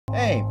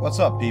Hey, what's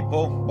up,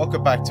 people?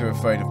 Welcome back to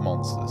Afraid of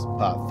Monsters,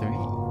 Part 3.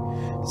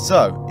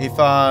 So,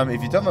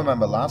 if you don't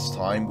remember last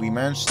time, we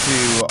managed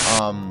to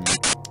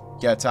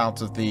get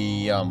out of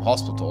the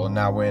hospital, and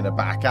now we're in a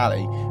back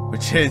alley,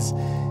 which is,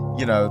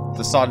 you know,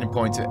 the starting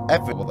point to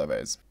everything there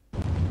is.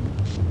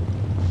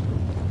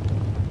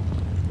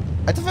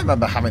 I don't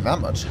remember having that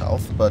much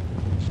health, but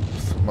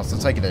must have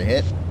taken a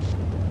hit.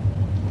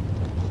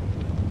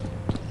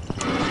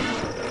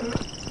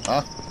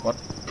 Huh? What?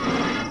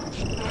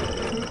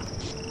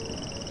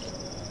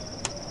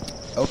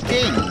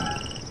 Okay,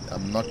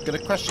 I'm not gonna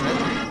question it.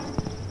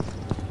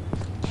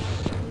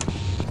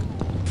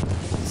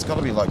 It's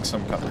gotta be like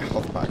some kind of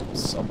health pack or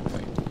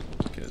something,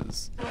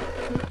 because...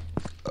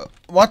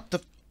 what the...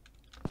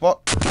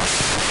 What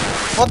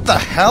the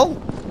hell?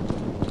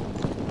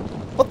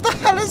 What the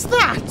hell is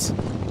that?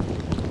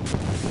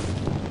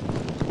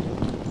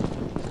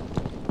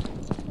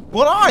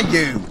 What are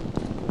you?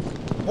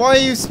 Why are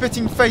you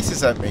spitting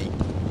faces at me?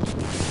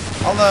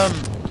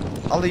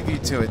 I'll leave you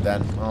to it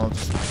then. I'll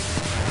just...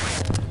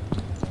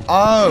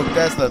 Oh,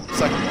 there's the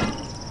second one.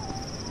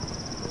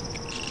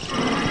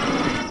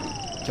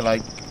 Can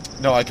I...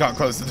 No, I can't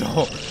close the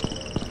door.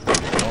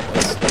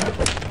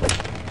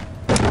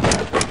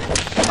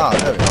 Ah,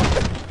 there we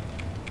are.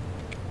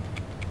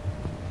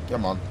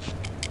 Come on.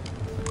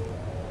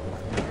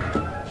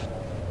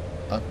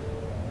 Huh?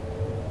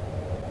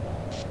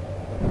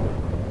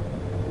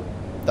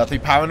 Nothing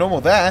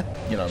paranormal there.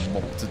 You know,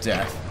 mauled to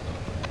death.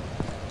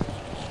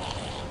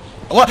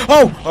 What?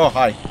 Oh! Oh,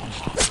 hi.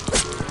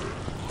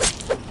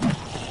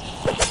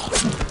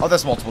 Oh,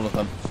 there's multiple of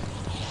them.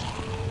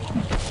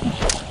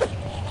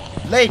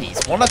 Ladies,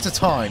 one at a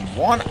time.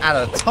 One at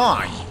a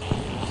time.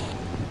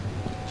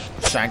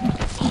 Shank.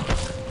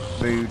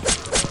 Food.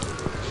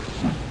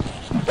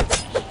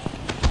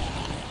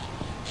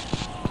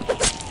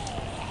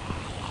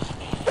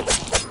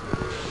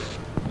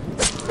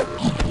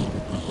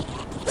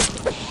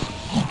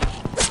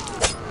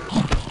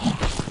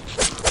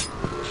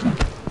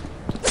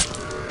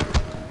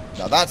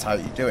 Now that's how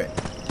you do it.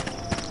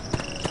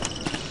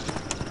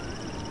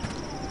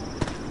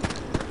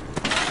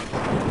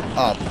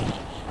 Oh.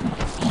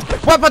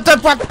 What?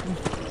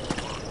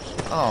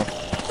 Oh,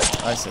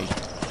 I see.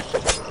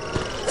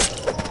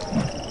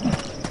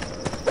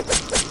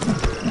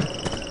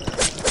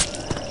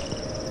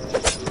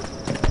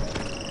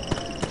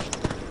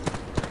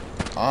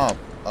 Oh,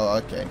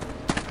 okay.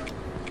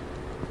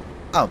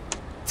 Oh,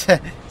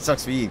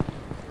 sucks for you.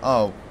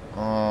 Oh,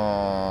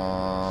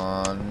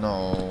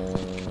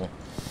 no.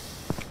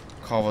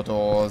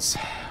 Corridors.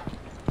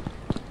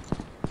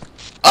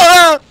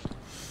 Ah!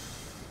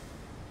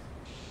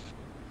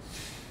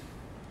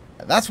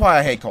 That's why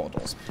I hate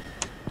corridors.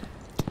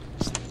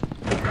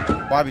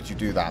 Why would you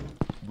do that?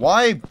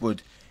 Why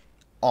would,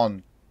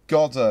 on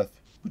God's earth,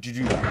 would you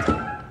do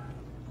that?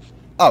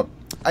 Oh,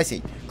 I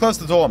see. Close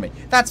the door on me.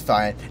 That's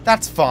fine.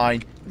 That's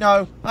fine.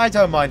 No, I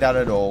don't mind that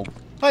at all.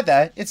 Hi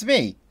there, it's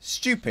me,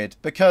 Stupid,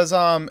 because,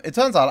 it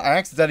turns out I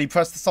accidentally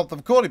pressed the stop the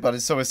recording button,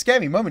 so a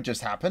scary moment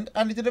just happened,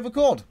 and it didn't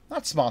record.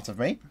 That's smart of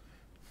me.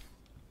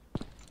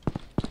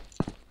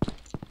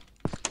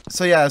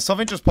 So yeah,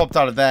 something just popped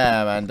out of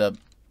there, and,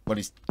 well,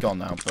 he's gone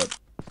now, but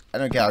I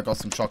don't care, I got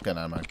some shotgun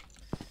ammo.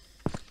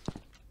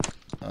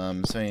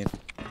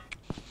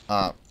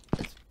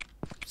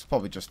 It's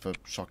probably just for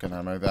shotgun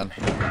ammo then.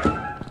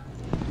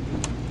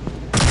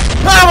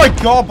 Oh my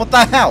god, what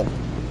the hell?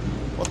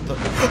 What the...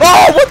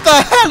 Oh, what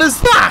the hell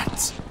is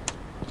that?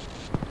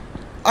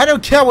 I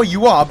don't care what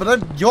you are,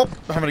 but you're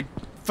having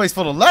a face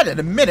full of lead in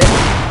a minute.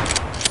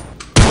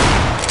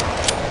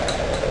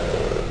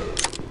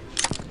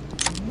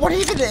 What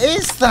even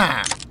is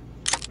that?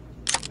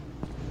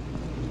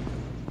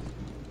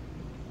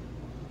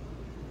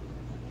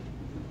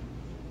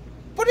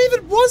 What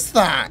even was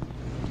that?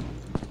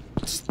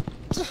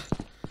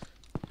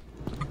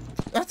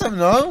 I don't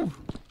know.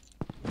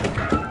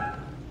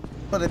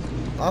 But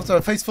after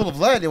a face full of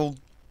lead, it will...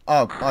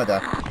 Oh, hi there.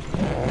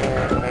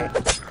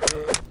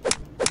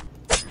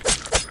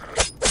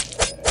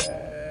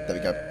 There we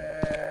go.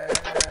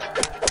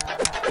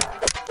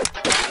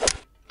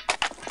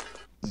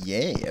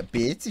 Yeah,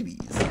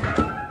 batteries.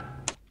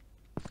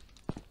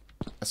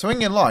 A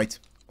swinging light?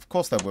 Of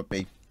course there would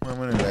be. Why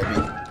wouldn't there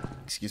be?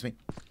 Excuse me.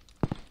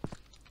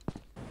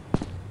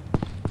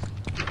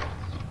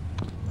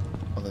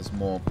 Oh, there's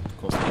more. Of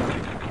course there would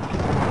be.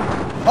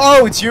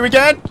 Oh, it's you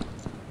again?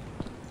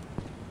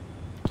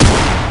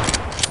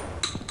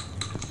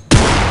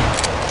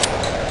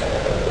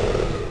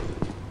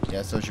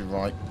 Yeah, so you're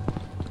right.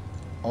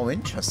 Oh,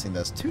 interesting.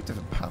 There's two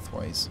different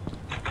pathways.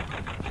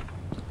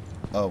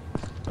 Oh,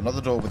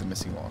 another door with a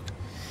missing lock.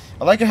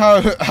 I like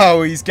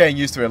how he's getting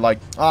used to it. Like,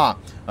 ah,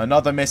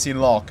 another missing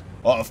lock.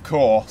 Oh, of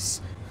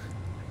course.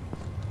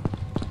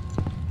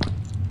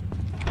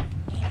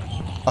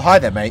 Oh, hi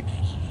there, mate.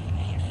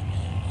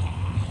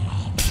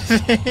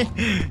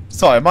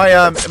 Sorry, am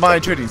I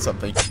intruding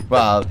something?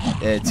 Well,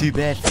 too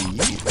bad for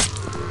you.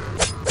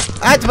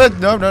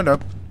 No.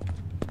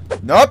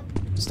 Nope.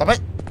 Stop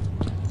it.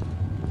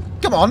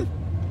 Come on.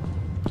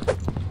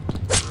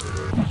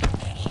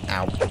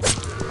 Ow.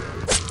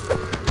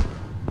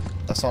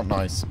 That's not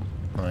nice.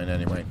 I mean,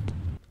 anyway.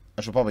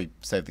 I should probably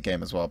save the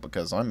game as well,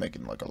 because I'm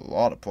making, like, a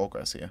lot of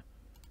progress here.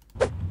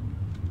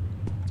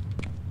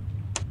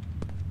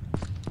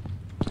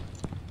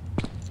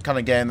 Kind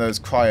of getting those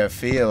Cry of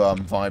Fear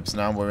vibes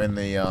now. We're in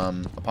the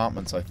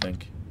apartments, I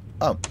think.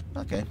 Oh,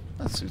 okay.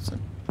 That suits it.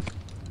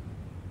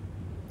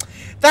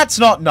 That's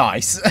not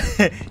nice.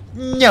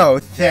 No,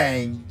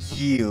 thank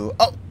you.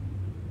 Oh.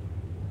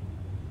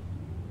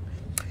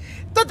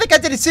 Don't think I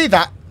didn't see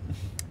that.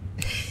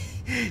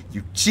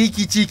 You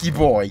cheeky, cheeky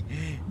boy.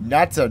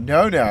 That's a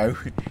no-no.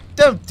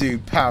 Don't do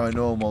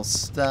paranormal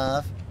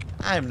stuff.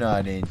 I'm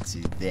not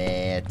into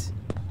that.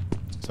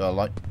 So I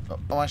like...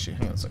 Oh, actually,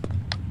 hang on a second.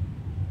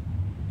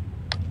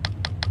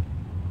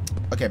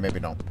 Okay, maybe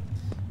not.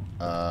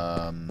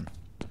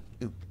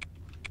 Ooh.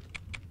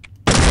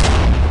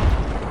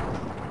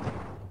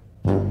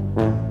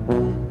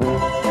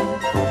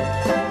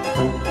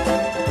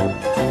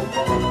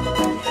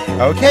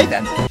 Okay,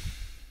 then.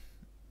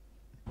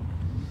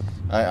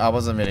 I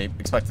wasn't really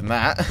expecting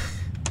that.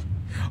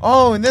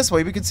 Oh, in this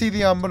way we can see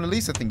the Mona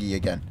Lisa thingy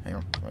again. Hang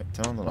on. Right,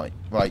 turn on the light.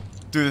 Right,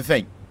 do the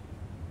thing.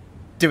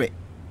 Do it.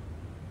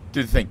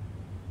 Do the thing.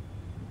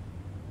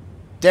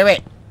 Do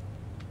it.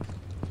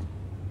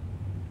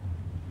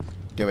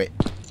 Do it.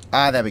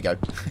 Ah, there we go.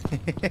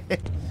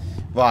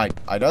 Right,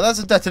 I know that's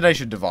a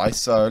detonation device,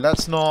 so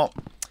let's not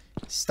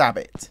stab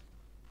it.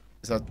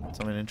 Is that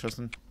something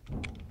interesting?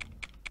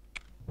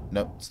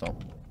 Nope, it's not.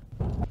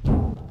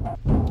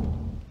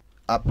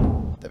 Up.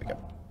 There we go.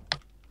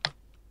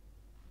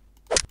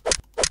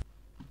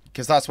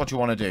 Because that's what you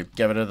want to do.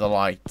 Get rid of the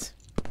light.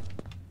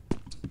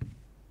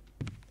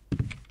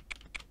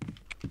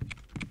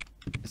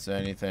 Is there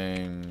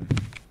anything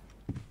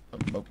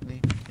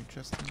remotely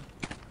interesting?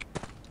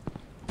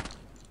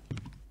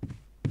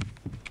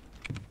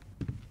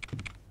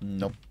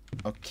 Nope.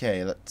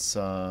 Okay, let's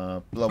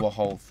blow a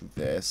hole through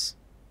this.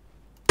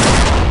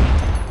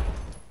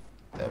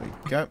 There we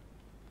go.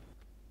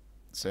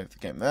 Save the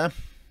game there.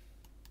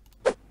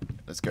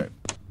 Let's go.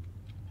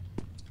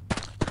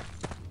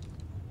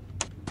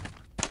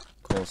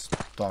 Of course,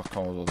 dark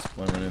corridors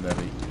when we're in there.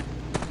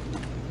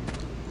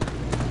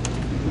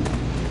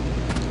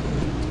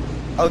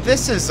 Oh,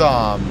 this is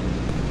yeah.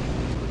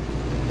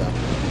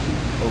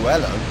 Oh,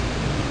 hello.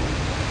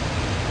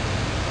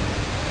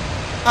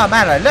 Oh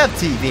man, I love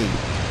TV.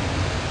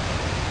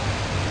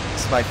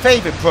 It's my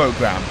favorite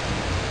program.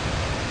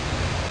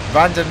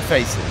 Random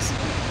Faces.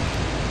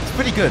 It's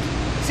pretty good.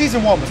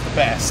 Season 1 was the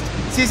best.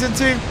 Season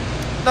 2,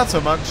 not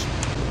so much.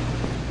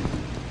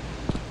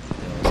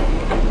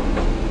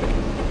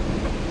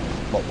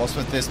 What's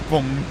with this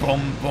boom,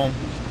 boom, boom?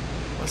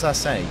 What's that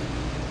saying?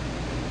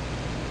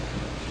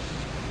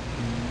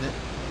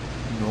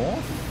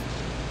 North?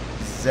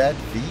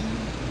 ZV?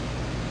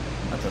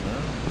 I don't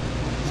know.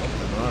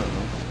 Something, I don't know.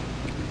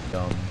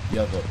 The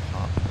other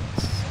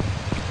apartments.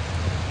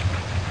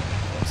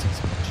 Crossings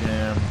are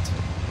jammed.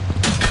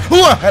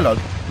 Oh, hello!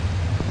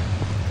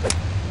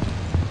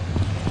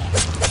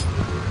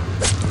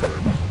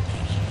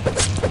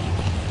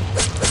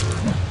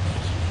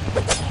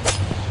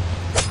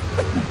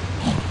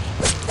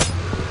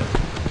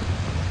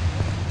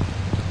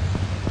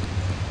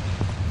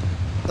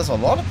 That's a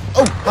lot of...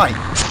 Oh, hi!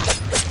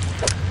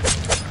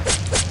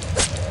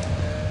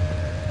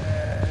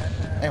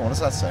 Hey, what does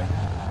that say?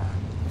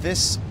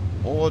 This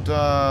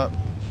order...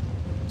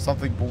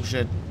 Something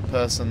bullshit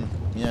person.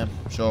 Yeah,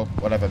 sure.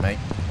 Whatever, mate.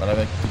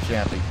 Whatever. Keeps you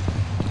happy.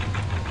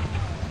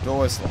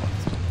 Door is locked.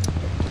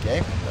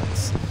 Okay,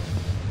 that's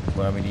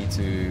where we need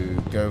to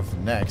go for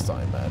next,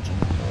 I imagine.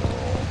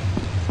 Or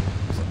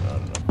something, I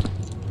don't know.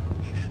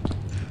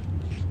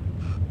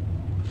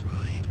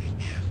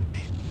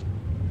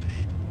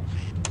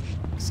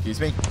 Excuse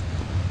me?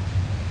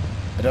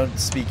 I don't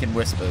speak in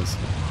whispers.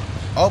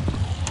 Oh!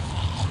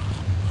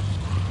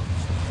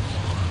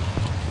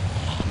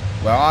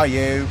 Where are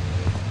you?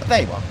 Oh,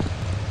 there you are.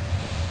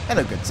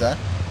 Hello, good sir.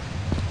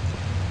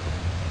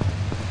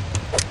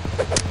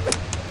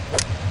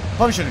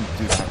 Probably shouldn't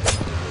do that.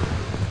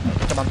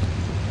 Come on.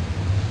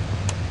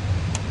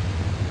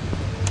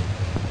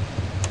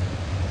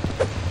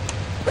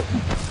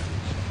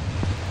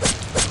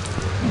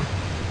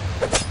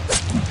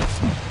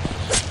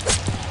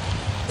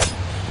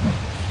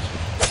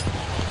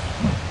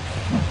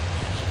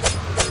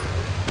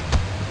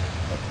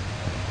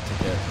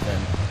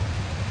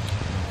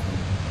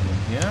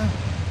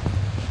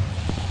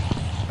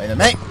 Wait a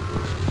minute.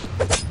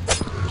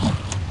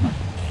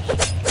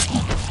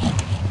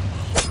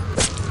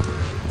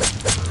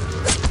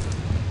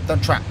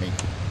 Don't trap me.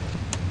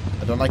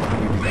 I don't like it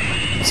when you do that.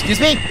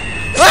 Excuse me?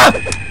 Ah!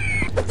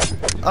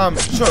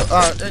 Sure.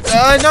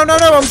 No,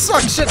 I'm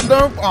stuck. Shit,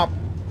 no. Oh.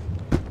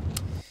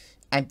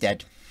 I'm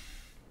dead.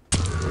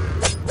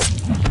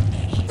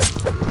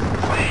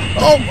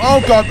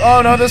 Oh god.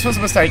 Oh no, this was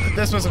a mistake.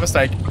 This was a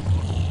mistake.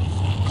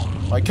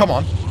 Like, come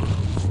on.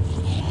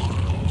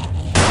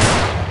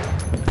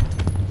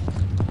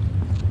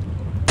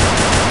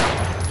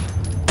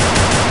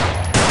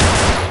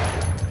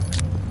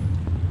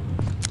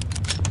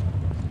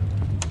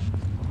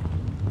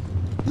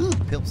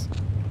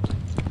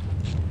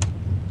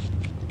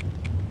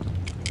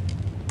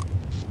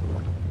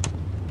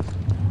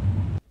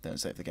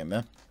 save the game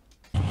there.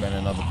 Then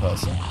another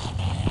person.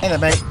 Hey there,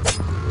 mate.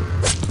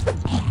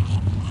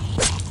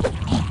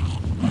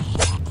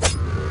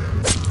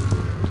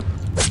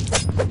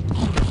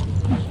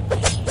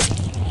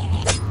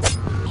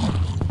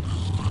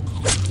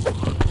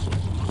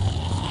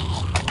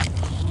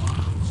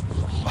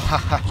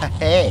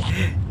 Hey,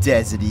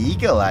 Desert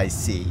Eagle, I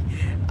see.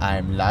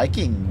 I'm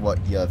liking what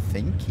you're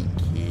thinking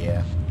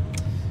here.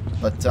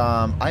 But,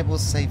 I will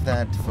save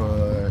that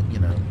for, you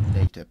know,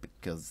 later,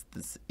 because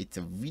it's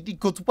a really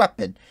good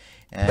weapon.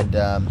 And,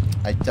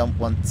 I don't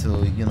want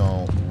to, you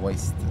know,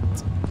 waste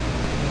it.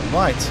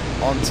 Right,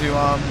 on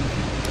to,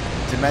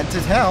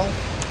 Demented Hell.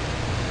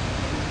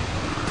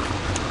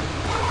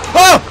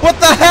 Oh! What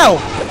the hell?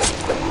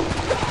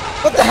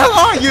 What the hell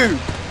are you?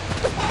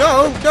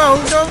 No, no,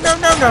 no, no,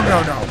 no, no,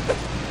 no, no.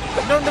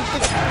 No, no,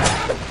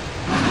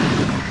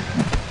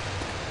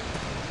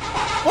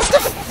 what the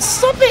f-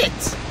 Stop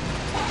it!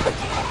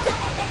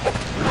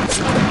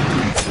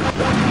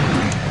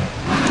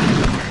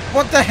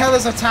 What the hell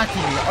is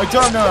attacking me? I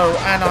don't know,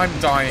 and I'm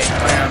dying.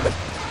 I am.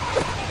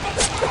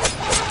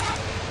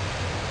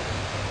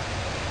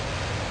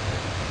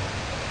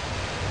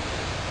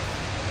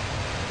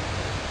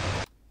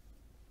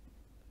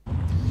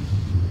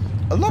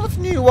 A lot of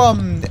new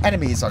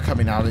enemies are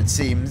coming out, it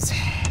seems.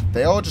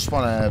 They all just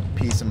want a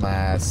piece of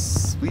my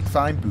sweet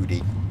fine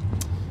booty.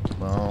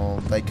 Well,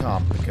 they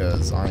can't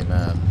because I'm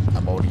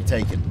already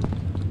taken.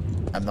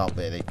 I'm not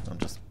really. I'm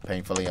just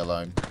painfully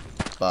alone.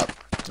 But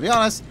to be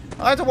honest,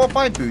 I don't want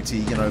my booty,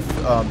 you know,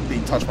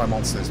 being touched by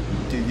monsters.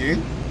 Do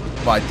you?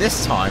 By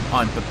this time,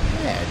 I'm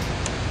prepared.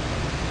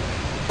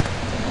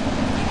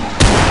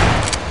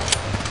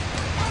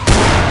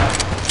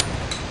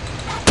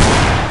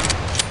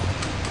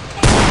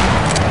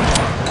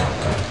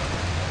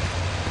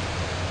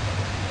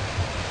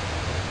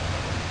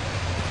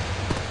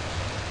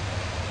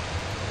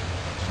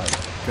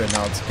 Good,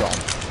 now it's gone.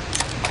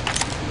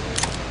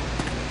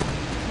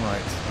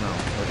 Right, now,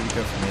 where do we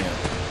go from here?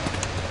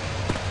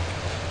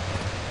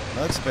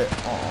 That looks a bit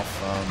off.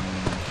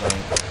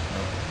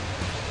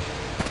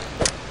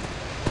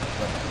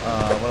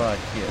 What do I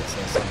hear? Is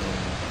there something?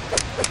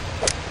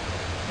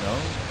 No?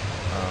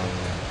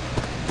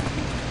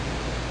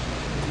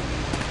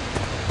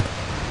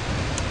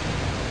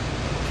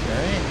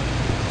 Okay.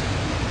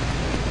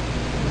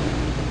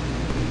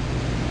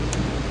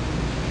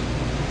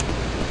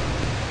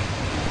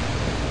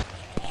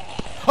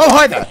 Oh,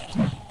 hi there!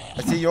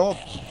 I see you're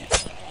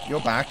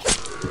back.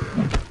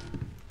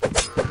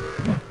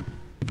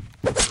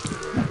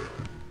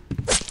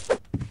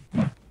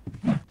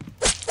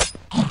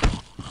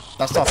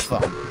 That's not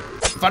fun.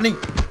 Funny!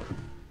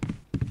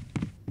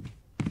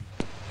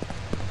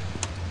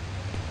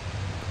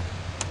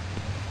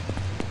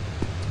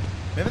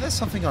 Maybe there's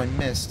something I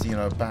missed, you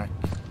know, back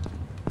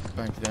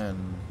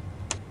then.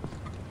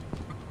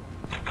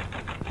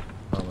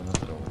 Oh,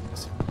 another door.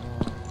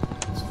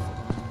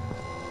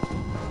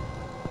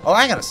 Oh,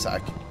 hang on a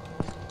sec.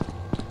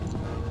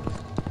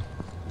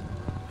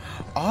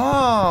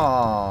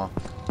 Ah!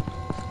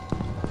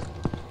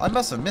 I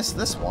must have missed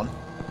this one.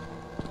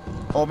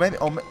 Or maybe,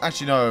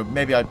 actually no,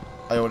 maybe I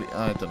already,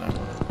 I don't know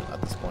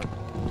at this point.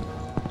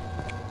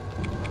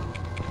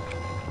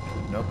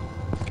 Nope.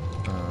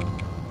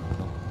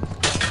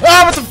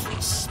 Ah, what the f-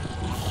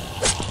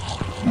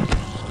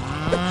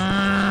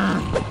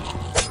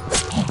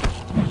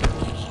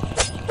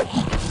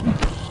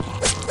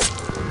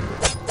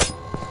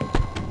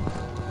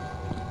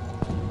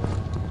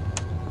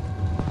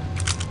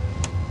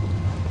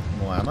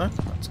 More ammo,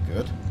 that's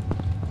good.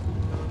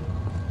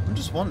 I'm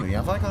just wondering,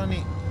 have I got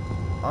any...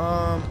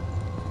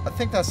 I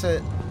think that's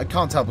it. I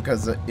can't tell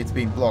because it's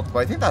been blocked, but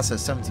I think that's a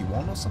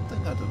 71 or something.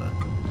 I don't know.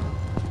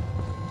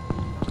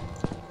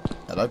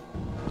 Hello?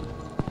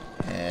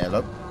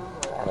 Hello?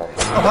 Oh,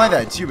 hi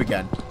there. It's you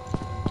again.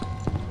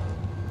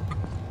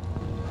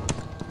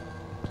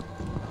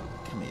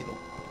 Come here, look.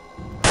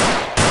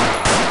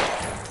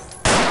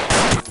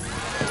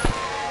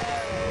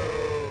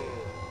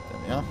 There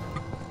we are.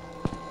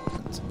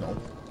 Let's go.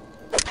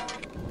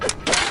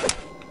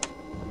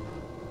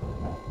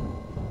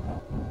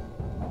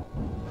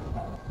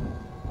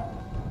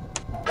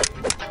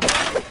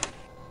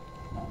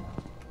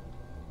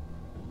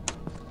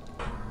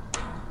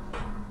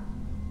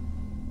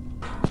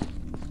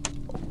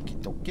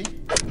 Okay.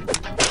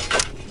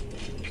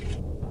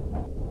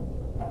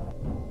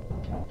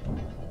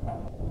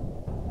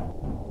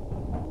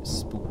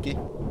 Spooky.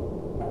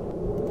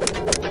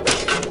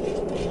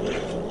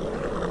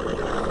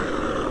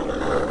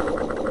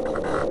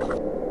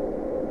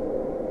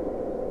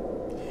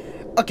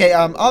 Okay,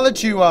 I'll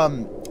let you,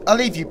 I'll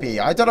leave you be.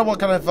 I don't know what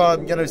kind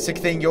of, you know, sick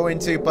thing you're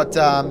into, but,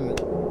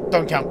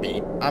 don't count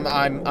me. I'm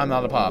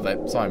not a part of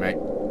it. Sorry, mate.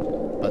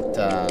 But,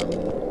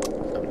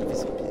 I'm gonna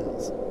visit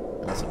pills.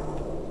 And that's a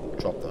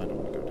drop that I don't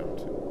want to go down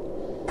to.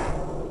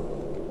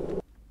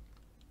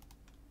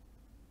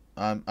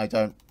 I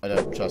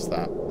don't trust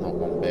that. Not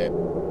one bit.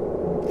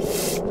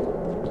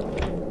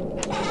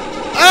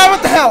 Ah,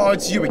 what the hell? Oh,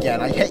 it's you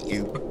again. I hate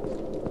you.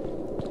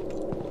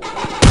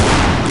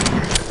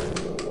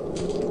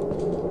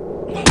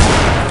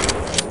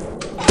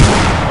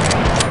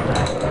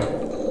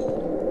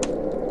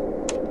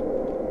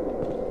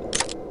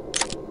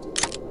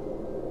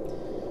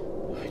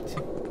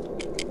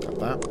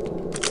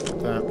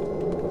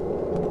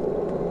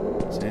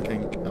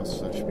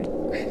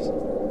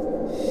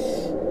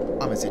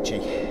 is itchy.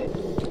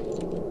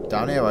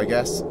 Down here, I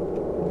guess.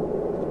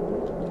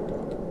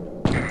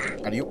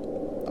 And you...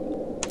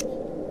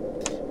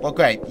 Well,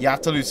 great. You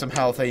have to lose some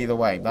health either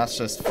way. That's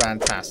just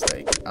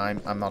fantastic.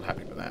 I'm not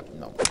happy with that.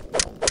 No.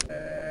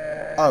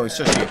 Oh, it's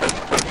just you.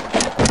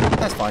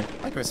 That's fine.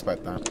 I can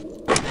respect that.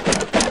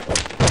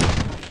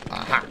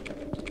 Aha!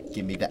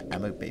 Give me that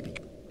ammo, baby.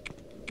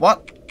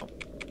 What?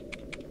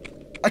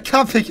 I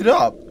can't pick it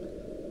up.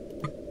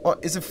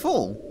 What? Is it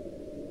full?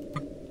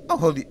 Oh,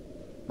 holy...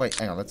 Wait,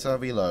 hang on. Let's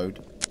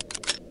reload.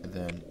 And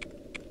then...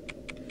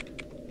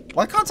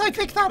 Why can't I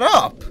pick that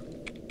up?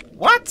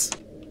 What?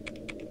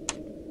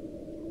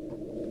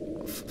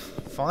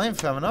 Fine,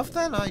 fair enough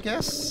then, I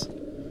guess.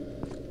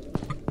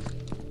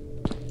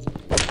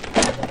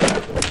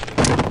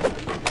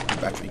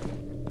 Battery.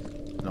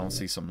 And I'll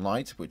see some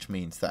light, which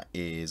means that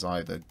is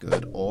either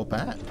good or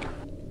bad.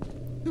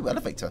 Ooh,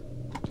 elevator.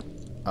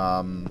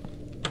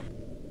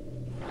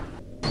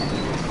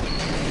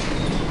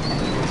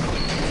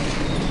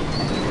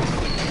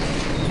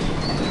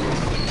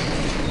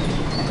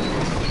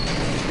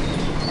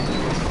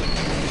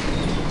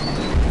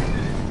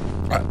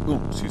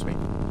 Ooh, excuse me.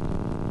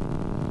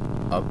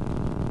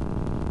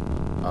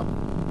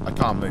 I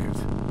can't move.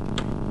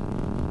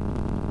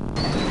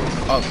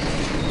 Oh.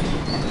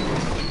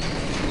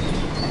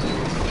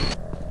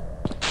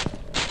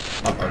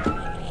 Uh-oh.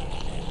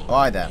 Oh,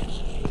 hi there.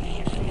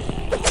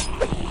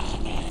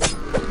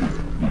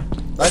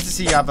 Nice to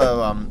see you have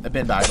a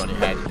bin bag on your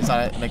head. Is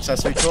that an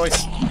accessory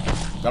choice?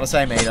 Gotta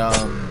say, mate,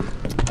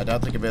 I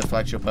don't think it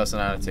reflects your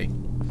personality.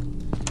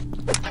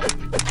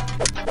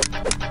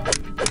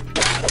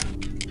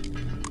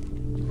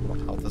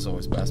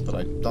 Always best, but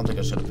I don't think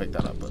I should have picked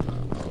that up, but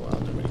oh well, I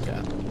don't really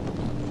care.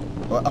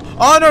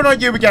 Oh no,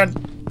 not you again!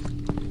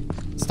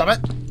 Stop it!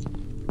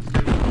 I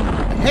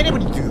hate it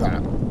when you do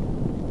that.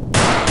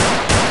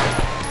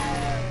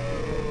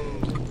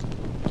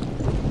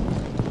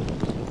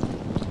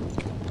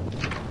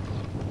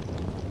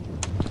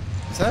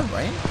 Is that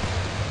rain?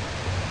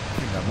 I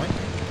think that might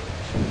be.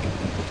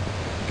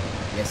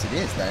 Yes it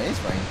is, that is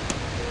rain.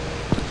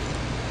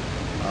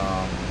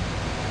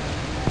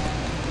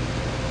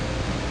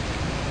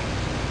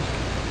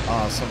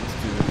 Something to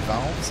do with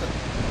valves.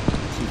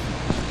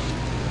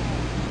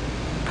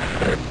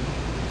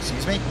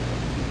 Excuse me?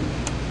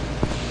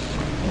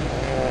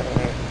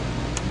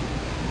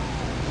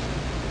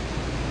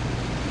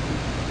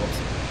 Whoops.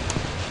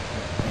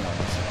 Hang on.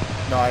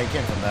 No, I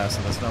came from there,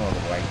 so there's no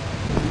other way.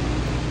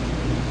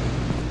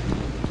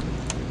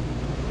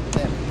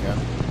 There we go.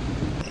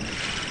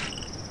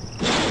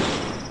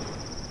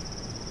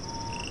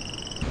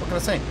 What can I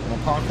say? I'm a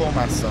parkour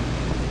master.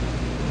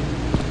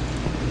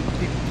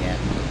 Yeah.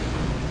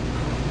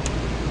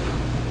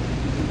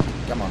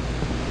 Come on.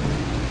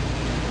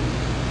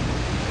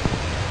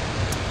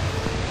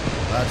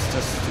 That's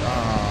just,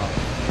 not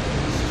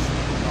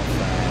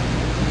fair.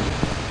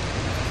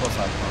 Of course I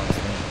can't.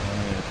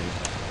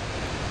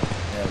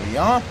 There we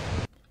are.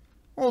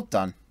 All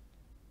done.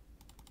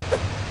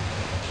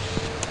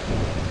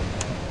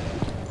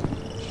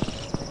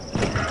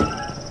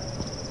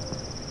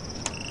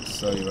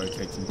 Slowly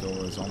rotating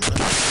doors on there.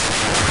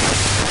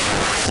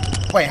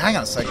 Wait, hang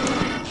on a second.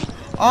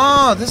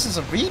 Ah, this is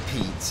a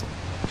repeat.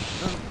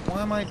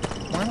 Why am I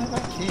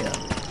back here?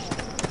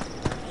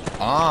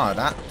 Ah,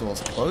 that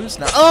door's closed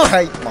now. Oh,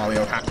 hey,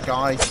 Mario hat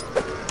guy.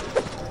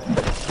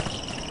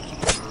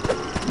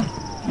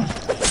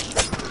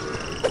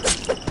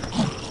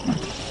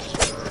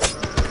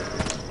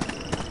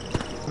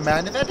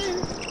 Man, did I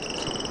do?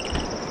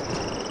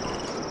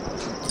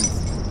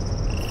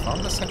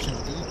 Found the section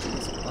D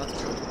keys. That's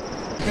good.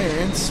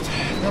 Experienced.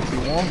 That'll be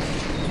one.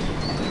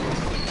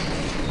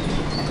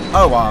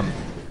 Oh,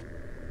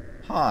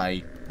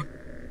 hi.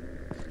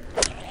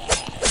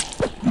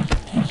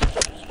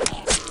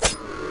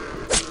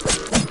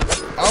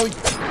 Oh,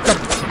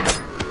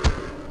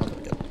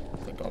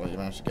 thank God you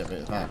managed to get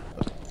rid of that.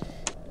 But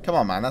come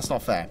on, man, that's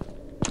not fair.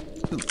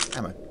 Ooh,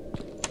 ammo.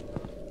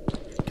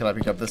 Can I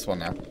pick up this one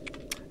now?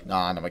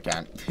 Nah, no, I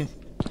can't.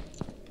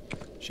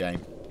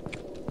 Shame.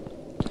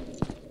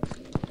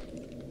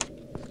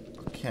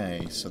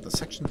 Okay, so the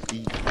section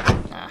B.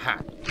 Aha.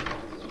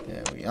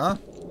 There we are.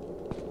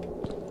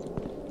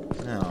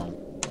 Now,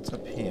 what's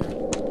up here?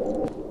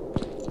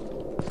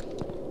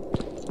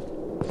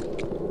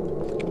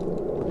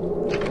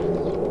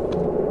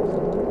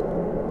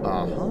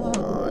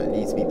 Aha, it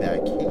leads me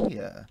back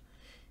here.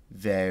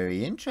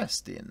 Very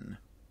interesting.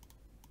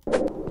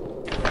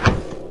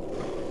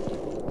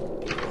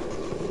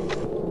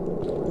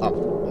 Oh,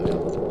 there we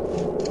are.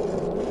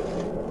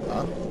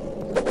 Huh?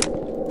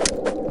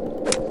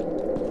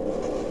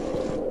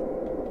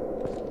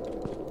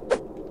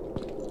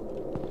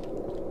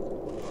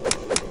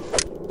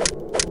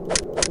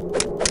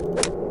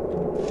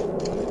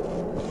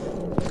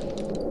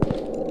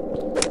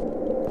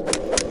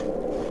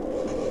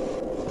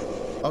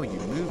 Oh, you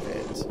move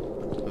it.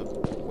 But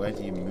where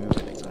do you move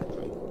it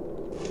exactly?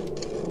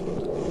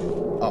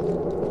 Oh.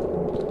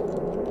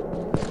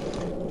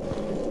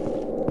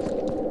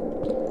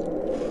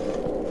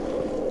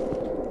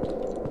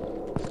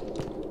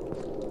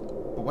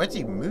 But where do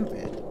you move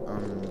it?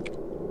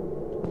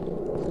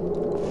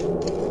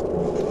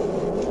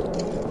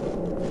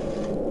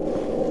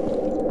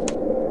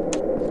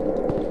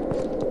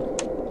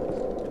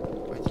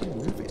 Where do you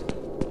move it?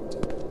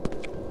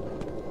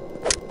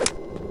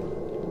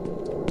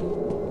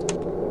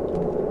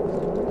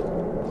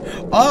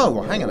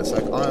 Oh, hang on a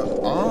sec.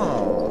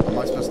 Oh, am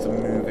I supposed to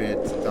move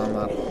it down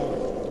that hole?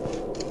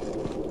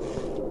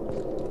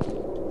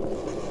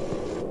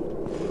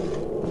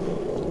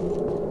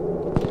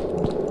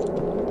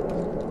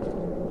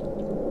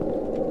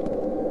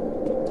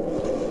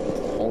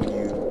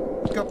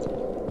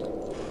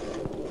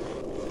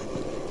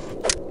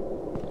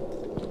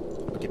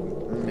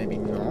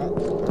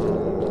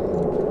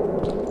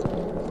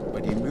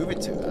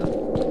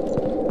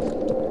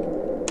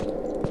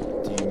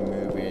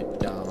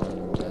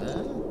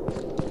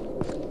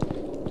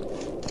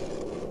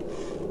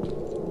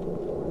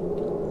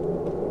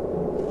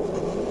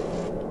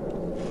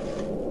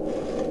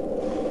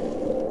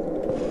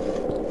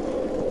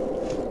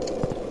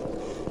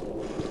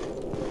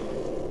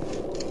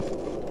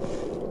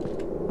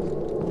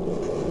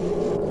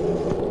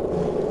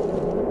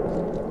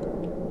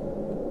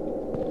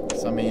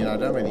 I mean, I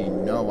don't really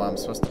know where I'm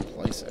supposed to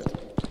place it.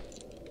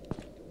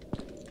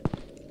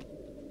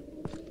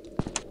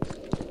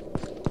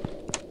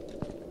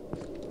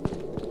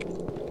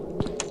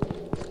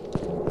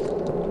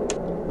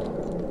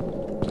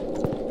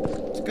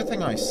 It's a good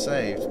thing I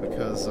saved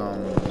because, if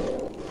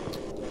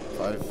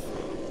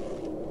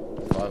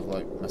I've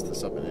like messed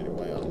this up in any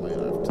way, I might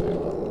have to,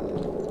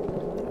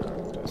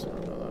 do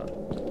something about that.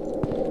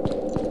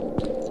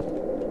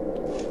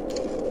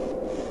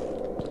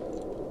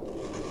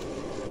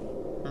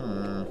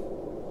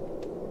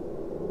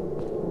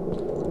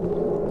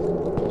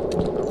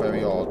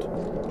 Very odd.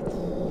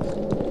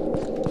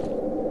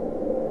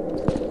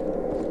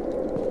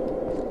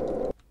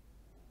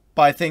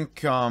 But I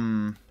think,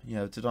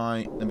 yeah, did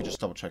I... Let me just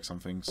double check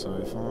something. So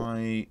if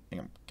I... Hang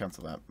on,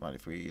 cancel that. Right,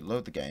 if we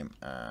load the game,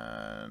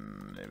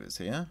 and it was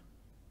here.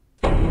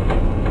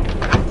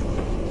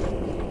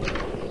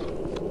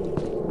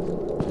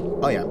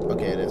 Oh yeah,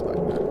 okay, it is back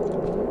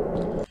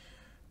there.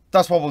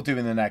 That's what we'll do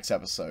in the next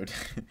episode.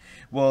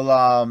 We'll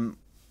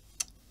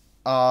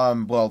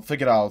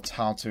figure out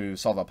how to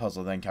solve that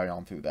puzzle, then carry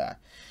on through there.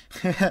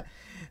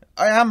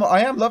 I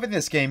am loving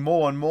this game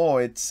more and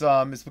more. It's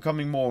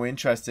becoming more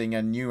interesting,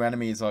 and new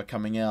enemies are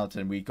coming out,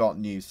 and we got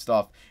new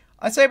stuff.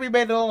 I'd say we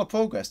made a lot of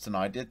progress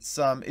tonight. It's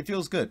it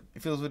feels good.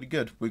 It feels really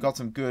good. We got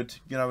some good,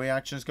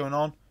 reactions going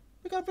on.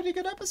 We got a pretty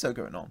good episode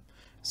going on.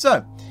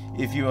 So,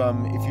 if you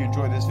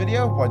enjoyed this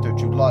video, why don't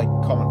you like,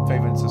 comment,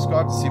 favorite, and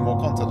subscribe to see more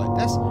content like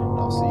this? And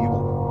I'll see you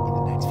all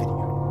in the next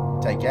video.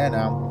 Take care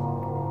now.